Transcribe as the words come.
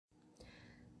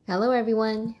Hello,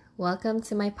 everyone. Welcome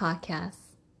to my podcast.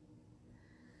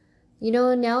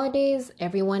 Nowadays,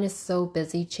 everyone is so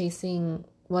busy chasing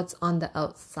what's on the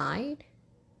outside,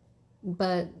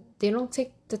 but they don't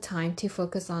take the time to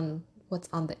focus on what's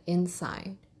on the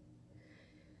inside.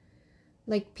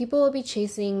 Like, people will be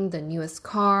chasing the newest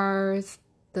cars,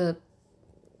 the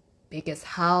biggest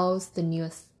house, the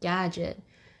newest gadget.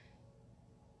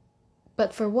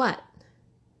 But for what?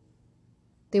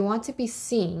 They want to be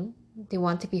seen, they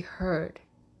want to be heard,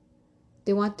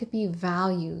 they want to be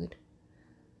valued.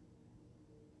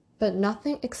 But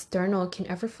nothing external can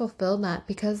ever fulfill that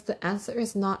because the answer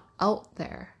is not out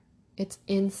there. It's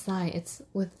inside, it's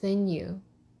within you.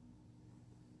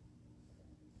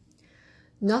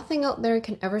 Nothing out there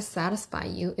can ever satisfy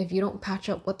you if you don't patch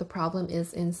up what the problem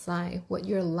is inside, what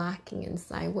you're lacking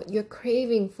inside, what you're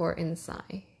craving for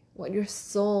inside, what your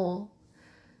soul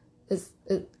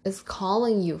is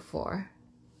calling you for.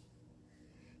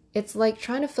 It's like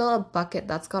trying to fill a bucket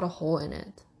that's got a hole in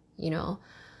it. You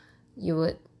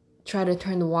would try to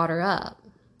turn the water up.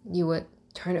 You would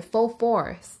turn it full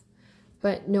force.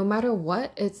 But no matter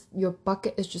what, your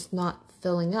bucket is just not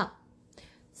filling up.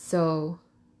 So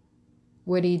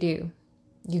what do?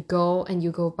 You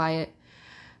go buy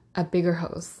a bigger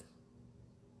hose.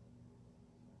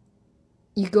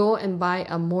 You go and buy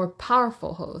a more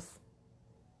powerful hose.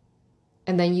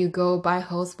 And then you go buy a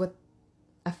hose with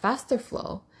a faster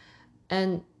flow.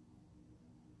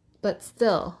 But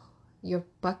still, your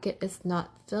bucket is not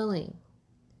filling.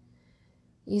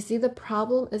 You see, the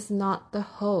problem is not the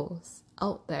hose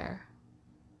out there.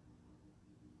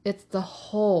 It's the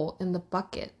hole in the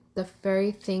bucket, the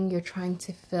very thing you're trying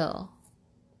to fill.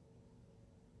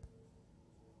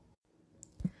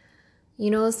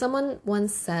 Someone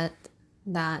once said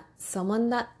that someone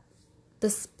that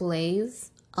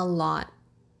displays a lot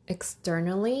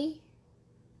externally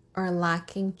are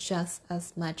lacking just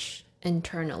as much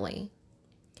internally.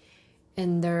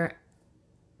 And they're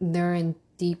in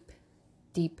deep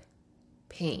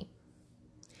pain.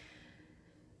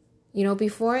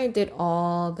 Before I did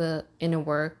all the inner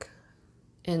work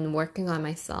and working on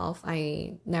myself,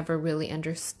 I never really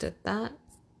understood that.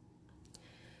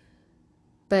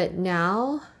 But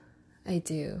now I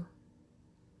do.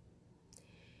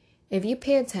 If you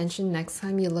pay attention next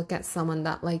time you look at someone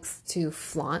that likes to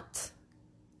flaunt,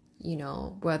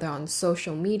 whether on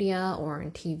social media or on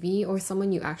TV, or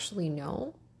someone you actually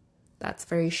know that's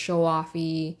very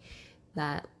show-offy,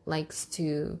 that likes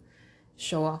to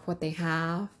show off what they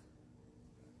have,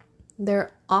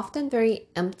 they're often very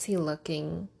empty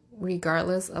looking,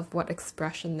 regardless of what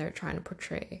expression they're trying to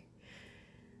portray.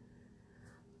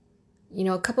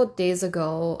 A couple of days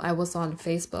ago, I was on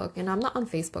Facebook, and I'm not on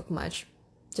Facebook much,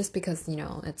 just because,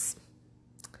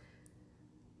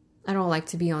 I don't like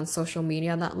to be on social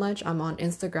media that much. I'm on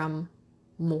Instagram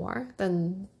more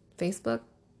than Facebook,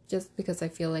 just because I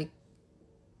feel like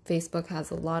Facebook has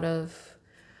a lot of,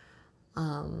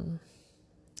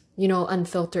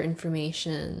 unfiltered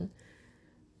information,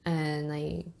 and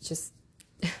I just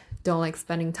don't like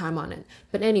spending time on it.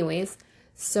 But anyways,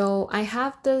 so I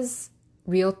have this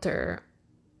realtor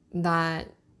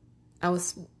that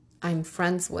I'm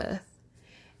friends with,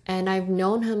 and I've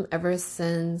known him ever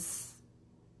since,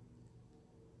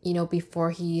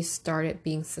 before he started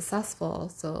being successful.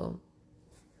 So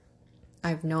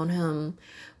I've known him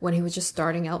when he was just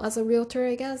starting out as a realtor,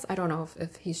 I guess. I don't know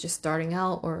if he's just starting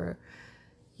out, or,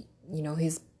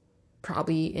 he's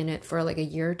probably in it for like a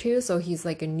year or two. So he's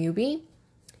like a newbie.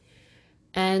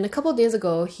 And a couple of days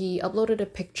ago, he uploaded a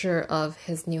picture of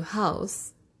his new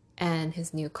house and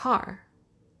his new car.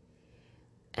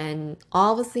 And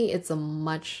obviously it's a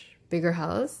much bigger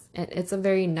house, and it's a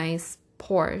very nice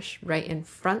Porsche right in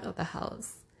front of the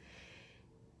house.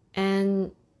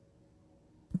 And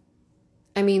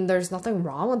I mean, there's nothing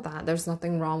wrong with that. There's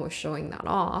nothing wrong with showing that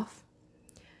off.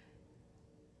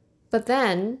 But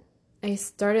then I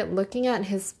started looking at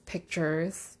his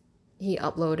pictures he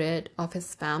uploaded of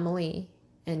his family,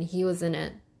 and he was in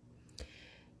it.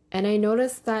 And I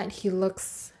noticed that he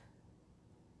looks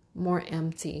more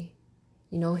empty.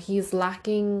 He's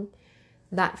lacking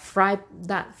that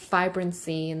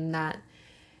vibrancy and that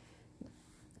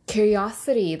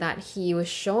curiosity that he was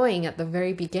showing at the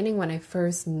very beginning when I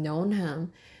first known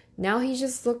him. Now he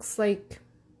just looks like,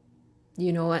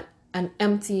 an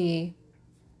empty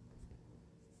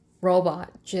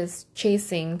robot just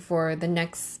chasing for the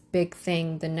next big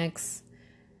thing, the next,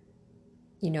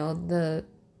 the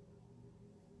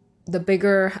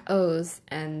bigger house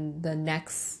and the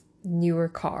next newer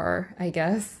car, I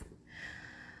guess.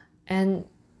 And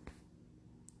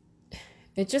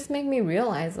it just made me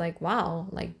realize, like, wow,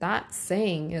 like that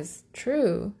saying is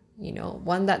true.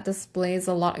 One that displays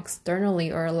a lot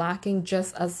externally or lacking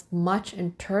just as much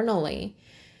internally.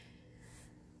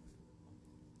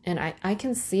 And I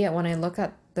can see it when I look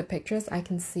at the pictures. I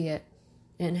can see it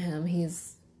in him.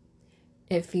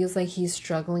 It feels like he's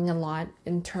struggling a lot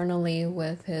internally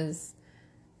with his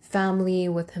family,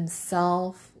 with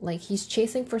himself. Like he's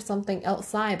chasing for something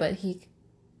outside, but he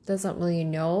doesn't really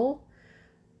know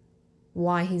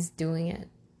why he's doing it.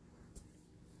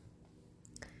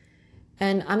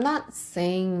 And I'm not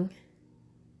saying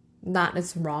that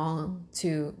it's wrong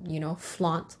to,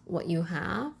 flaunt what you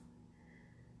have.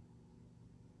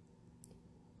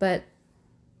 But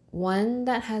one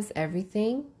that has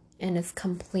everything and is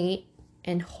complete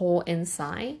and whole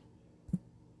inside,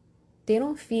 they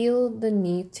don't feel the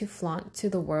need to flaunt to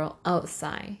the world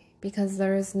outside because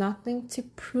there is nothing to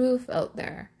prove out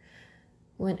there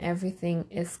when everything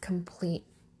is complete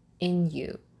in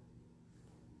you.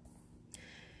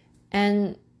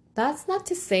 And that's not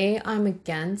to say I'm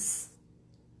against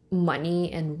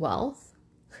money and wealth.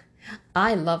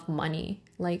 I love money.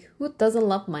 Like, who doesn't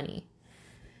love money?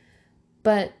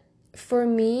 But for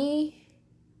me,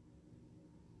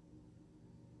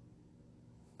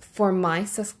 for my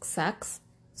success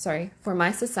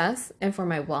and for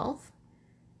my wealth,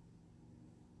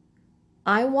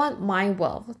 I want my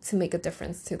wealth to make a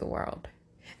difference to the world.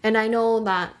 And I know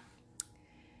that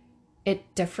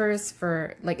it differs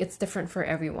it's different for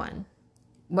everyone,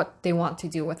 what they want to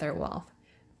do with their wealth.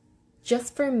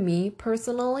 Just for me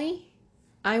personally,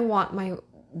 I want my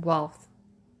wealth,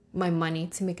 my money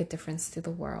to make a difference to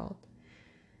the world.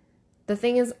 The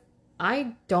thing is,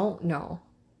 I don't know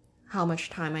how much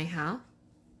time I have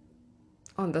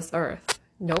on this earth.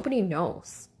 Nobody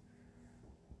knows.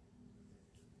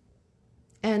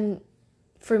 And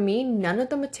for me, none of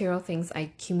the material things I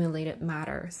accumulated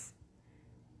matters.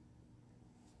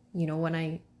 When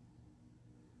I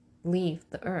leave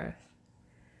the earth.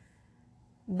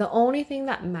 The only thing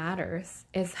that matters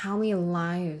is how many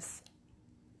lives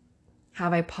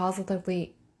have I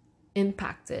positively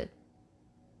impacted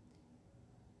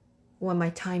when my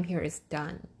time here is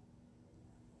done.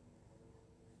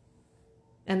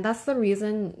 And that's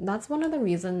one of the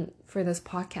reasons for this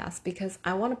podcast, because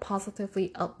I want to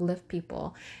positively uplift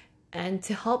people and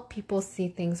to help people see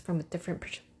things from a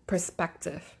different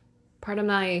perspective. Pardon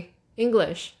my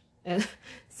English. It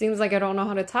seems like I don't know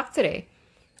how to talk today.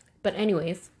 But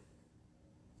anyways,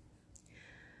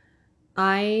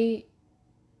 I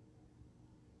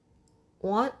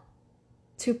want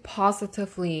to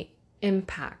positively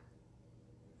impact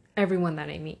everyone that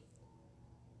I meet.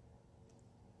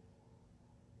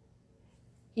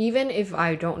 Even if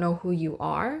I don't know who you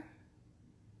are,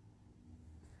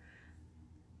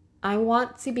 I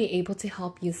want to be able to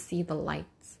help you see the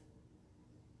lights.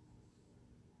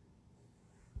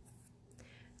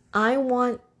 I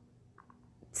want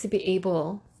to be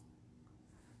able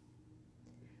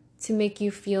to make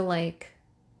you feel like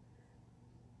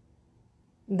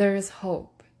there's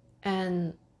hope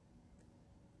and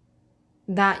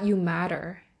that you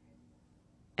matter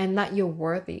and that you're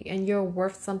worthy and you're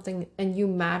worth something and you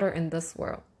matter in this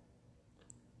world.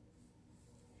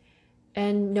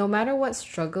 And no matter what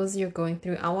struggles you're going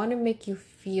through, I want to make you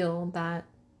feel that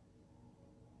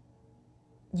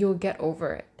you'll get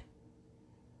over it.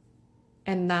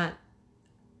 And that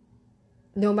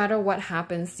no matter what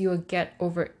happens, you'll get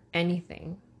over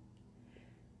anything.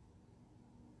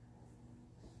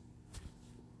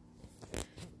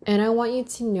 And I want you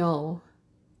to know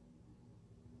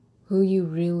who you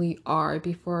really are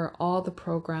before all the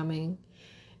programming.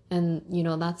 And,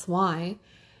 that's why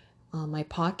my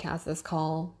podcast is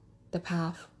called The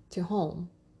Path to Home.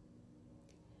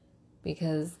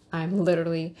 Because I'm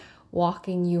literally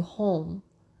walking you home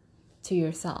to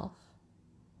yourself.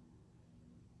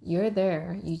 You're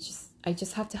there. I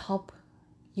just have to help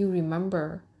you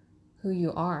remember who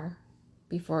you are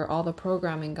before all the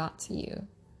programming got to you.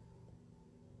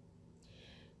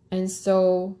 And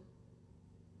so,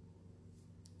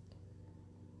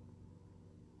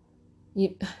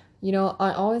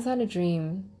 I always had a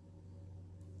dream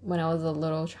when I was a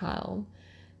little child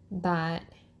that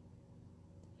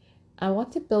I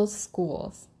want to build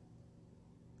schools.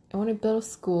 I want to build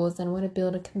schools and I want to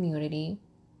build a community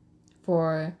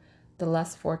for the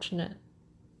less fortunate.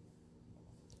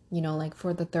 Like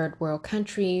for the third world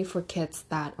country, for kids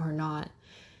that are not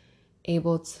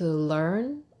able to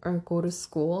learn or go to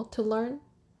school to learn.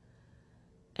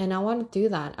 And I want to do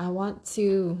that. I want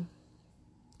to,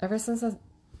 ever since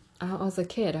I was a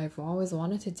kid, I've always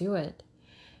wanted to do it.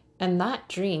 And that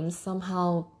dream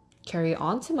somehow carry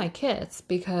on to my kids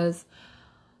because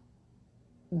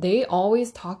they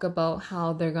always talk about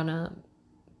how they're gonna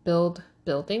build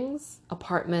buildings,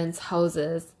 apartments,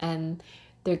 houses, and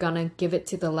they're gonna give it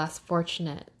to the less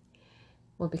fortunate.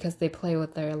 Well, because they play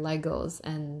with their Legos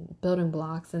and building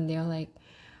blocks, and they're like,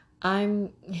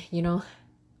 you know,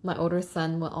 my older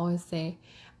son will always say,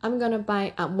 I'm gonna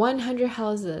buy 100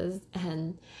 houses,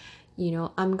 and, you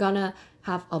know, I'm gonna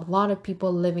have a lot of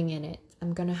people living in it.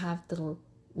 I'm gonna have the,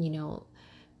 you know,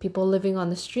 people living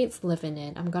on the streets live in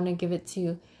it. I'm gonna give it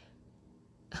to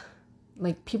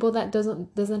like people that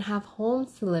doesn't have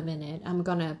homes to live in it. I'm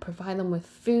gonna provide them with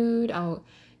food. I'll,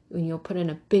 you know, put in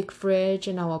a big fridge,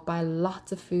 and I will buy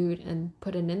lots of food and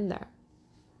put it in there.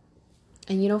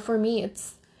 And you know, for me,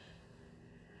 it's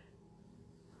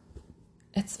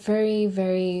very,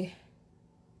 very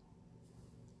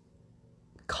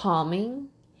calming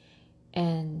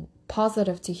and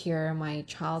positive to hear my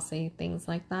child say things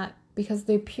like that, because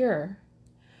they're pure.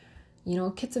 You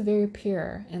know, kids are very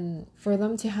pure, and for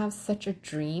them to have such a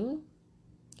dream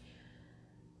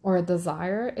or a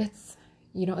desire, it's,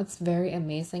 you know, it's very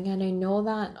amazing. And I know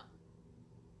that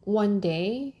one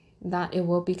day that it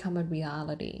will become a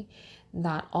reality,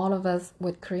 that all of us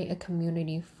would create a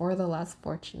community for the less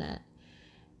fortunate,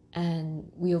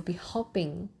 and we will be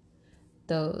helping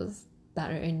those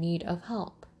that are in need of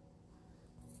help.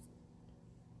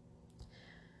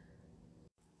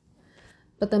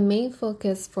 But the main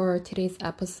focus for today's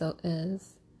episode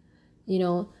is, you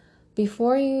know,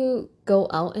 before you go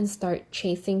out and start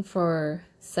chasing for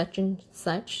such and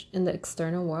such in the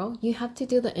external world, you have to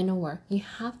do the inner work. You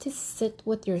have to sit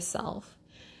with yourself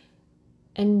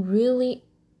and really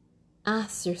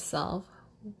ask yourself,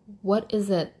 what is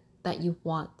it that you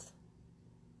want?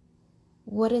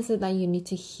 What is it that you need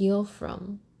to heal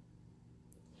from?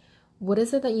 What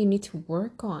is it that you need to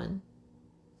work on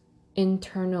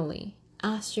internally?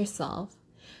 Ask yourself.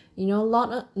 You know,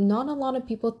 not a lot of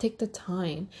people take the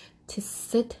time to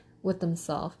sit with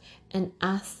themselves and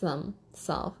ask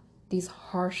themselves these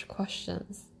harsh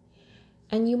questions.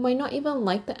 And you might not even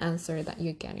like the answer that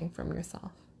you're getting from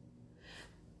yourself.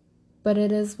 But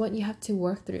it is what you have to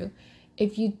work through.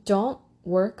 If you don't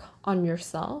work on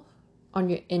yourself, on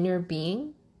your inner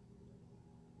being,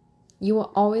 you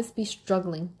will always be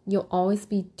struggling. You'll always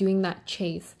be doing that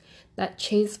chase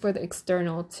for the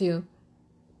external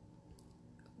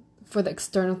for the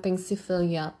external things to fill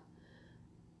you up.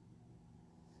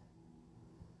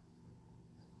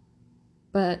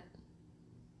 But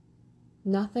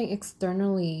nothing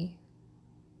externally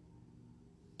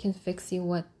can fix you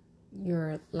what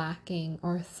you're lacking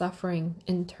or suffering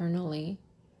internally.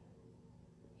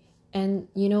 And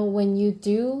you know, when you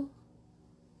do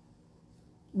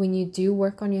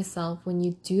work on yourself, when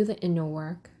you do the inner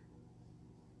work,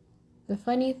 the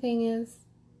funny thing is,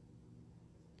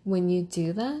 when you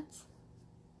do that,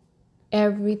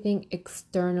 everything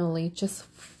externally just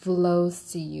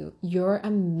flows to you. You're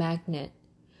a magnet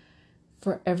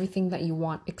for everything that you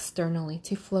want externally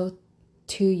to flow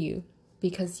to you,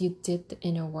 because you did the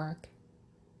inner work.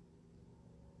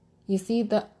 You see,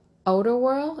 the outer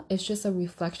world is just a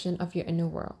reflection of your inner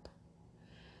world.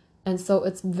 And so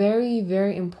it's very,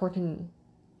 very important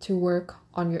to work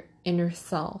on your inner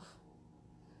self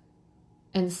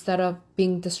instead of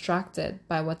being distracted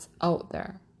by what's out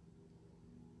there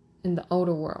in the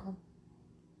outer world.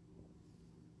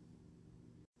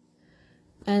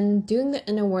 And doing the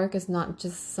inner work is not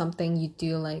just something you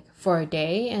do like for a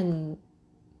day and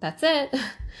that's it.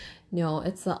 No,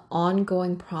 it's an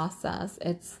ongoing process.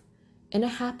 And it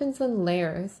happens in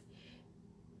layers.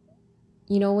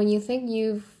 You know, when you think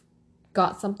you've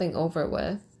got something over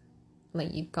with,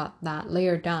 like you've got that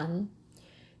layer done,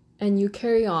 and you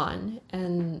carry on,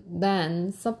 and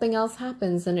then something else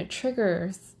happens and it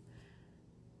triggers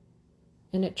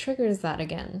that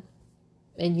again.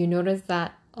 And you notice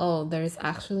that, oh, there's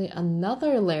actually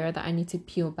another layer that I need to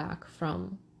peel back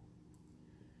from.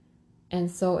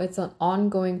 And so it's an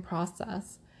ongoing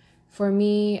process. For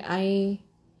me, I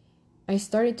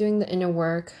started doing the inner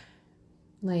work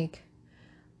like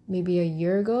maybe a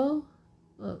year ago,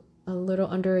 a little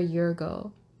under a year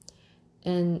ago.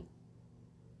 And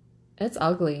it's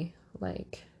ugly.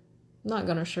 Like, I'm not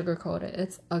gonna sugarcoat it.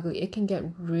 It's ugly. It can get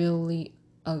really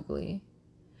ugly.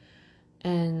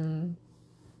 And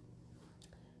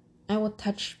I will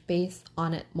touch base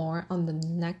on it more on the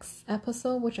next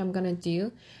episode, which I'm gonna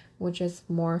do, which is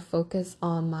more focused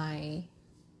on my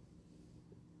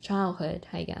childhood,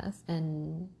 I guess,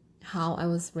 and how I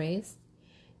was raised,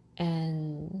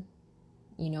 and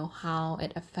you know, how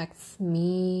it affects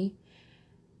me.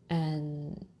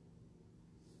 And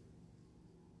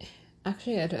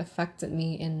actually it affected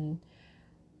me in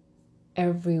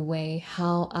every way,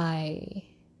 how I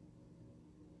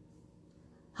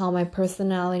how my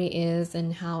personality is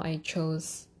and how I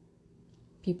chose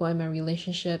people in my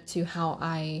relationship to how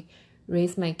I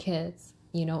raise my kids.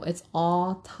 You know, it's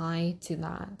all tied to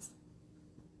that.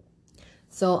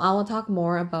 So I will talk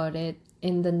more about it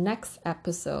in the next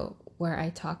episode where I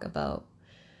talk about,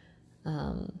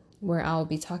 where I'll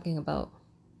be talking about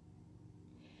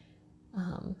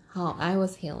how I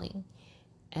was healing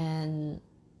and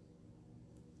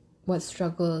what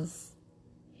struggles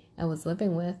I was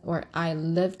living with or I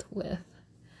lived with.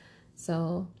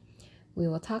 So we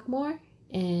will talk more,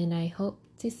 and I hope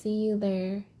to see you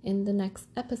there in the next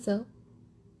episode.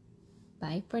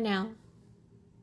 Bye for now.